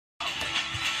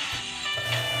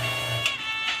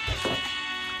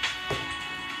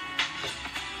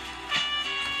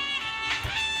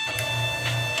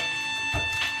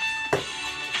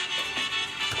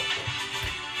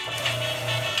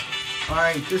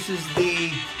Alright, this is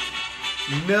the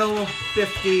MIL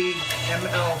 50,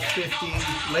 ML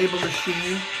 50 label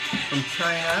machine from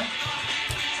China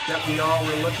that we all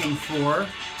were looking for.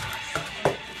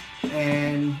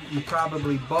 And you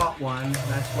probably bought one.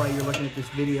 That's why you're looking at this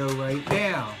video right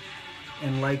now.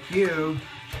 And like you,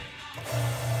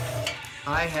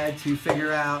 I had to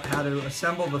figure out how to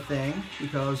assemble the thing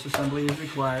because assembly is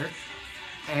required.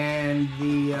 And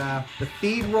the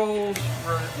feed rolls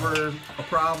were a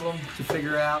problem to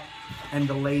figure out, and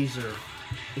the laser.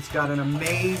 It's got an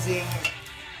amazing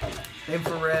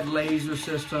infrared laser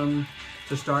system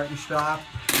to start and stop,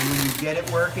 and when you get it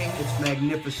working, it's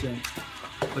magnificent.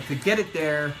 But to get it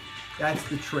there, that's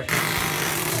the trick.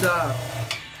 So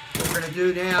what we're going to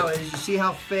do now is, you see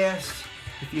how fast,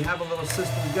 if you have a little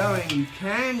system going, you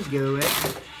can do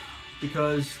it,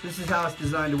 because this is how it's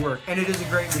designed to work. And it is a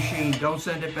great machine. Don't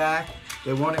send it back.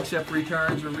 They won't accept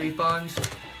returns or refunds.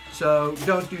 So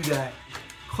don't do that.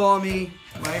 Call me.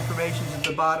 My information's at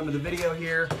the bottom of the video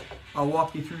here. I'll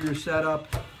walk you through your setup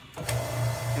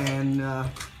and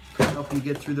help you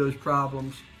get through those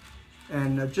problems.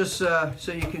 And just so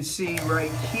you can see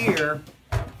right here,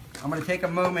 I'm going to take a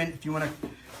moment. If you want to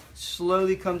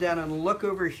slowly come down and look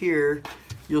over here,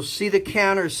 you'll see the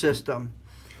counter system.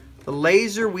 The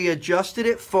laser, we adjusted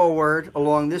it forward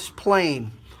along this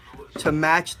plane to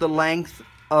match the length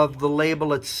of the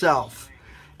label itself.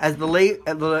 As the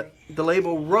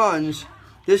label runs,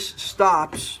 this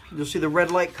stops. You'll see the red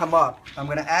light come up. I'm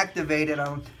going to activate it.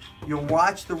 You'll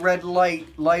watch the red light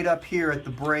light up here at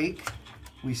the brake.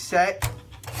 We set.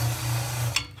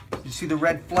 You see the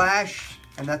red flash,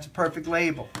 and that's a perfect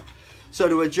label. So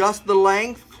to adjust the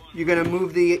length, you're going to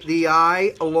move the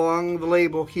eye along the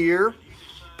label here.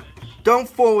 Don't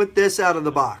fool with this out of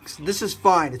the box. This is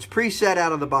fine. It's preset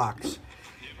out of the box.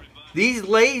 These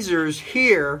lasers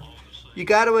here, you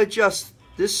got to adjust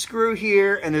this screw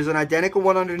here, and there's an identical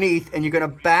one underneath, and you're going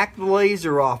to back the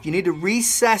laser off. You need to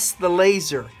recess the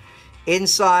laser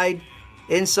inside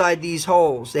these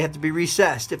holes. They have to be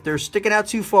recessed. If they're sticking out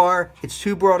too far, it's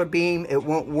too broad a beam, it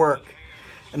won't work.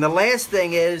 And the last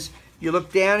thing is, you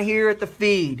look down here at the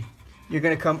feed. You're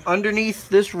going to come underneath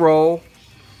this roll,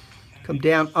 come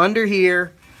down under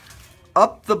here,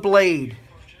 up the blade,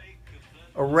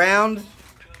 around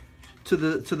to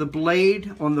the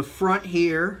blade on the front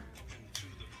here,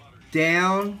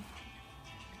 down,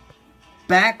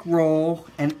 back roll,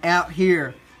 and out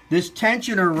here. This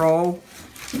tensioner roll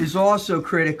is also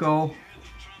critical.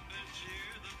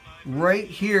 Right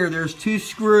here, there's two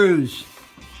screws.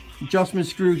 Adjustment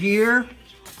screw here,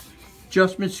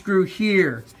 adjustment screw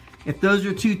here. If those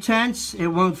are too tense, it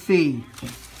won't feed.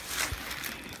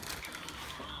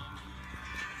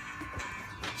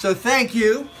 So thank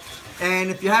you. And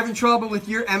if you're having trouble with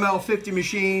your ML50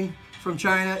 machine from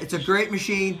China, it's a great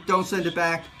machine. Don't send it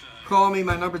back. Call me.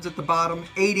 My number's at the bottom,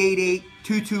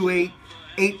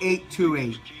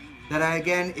 888-228-8828. That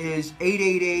again is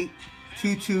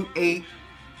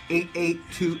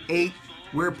 888-228-8828.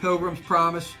 We're Pilgrim's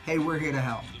Promise. Hey, we're here to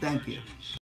help. Thank you.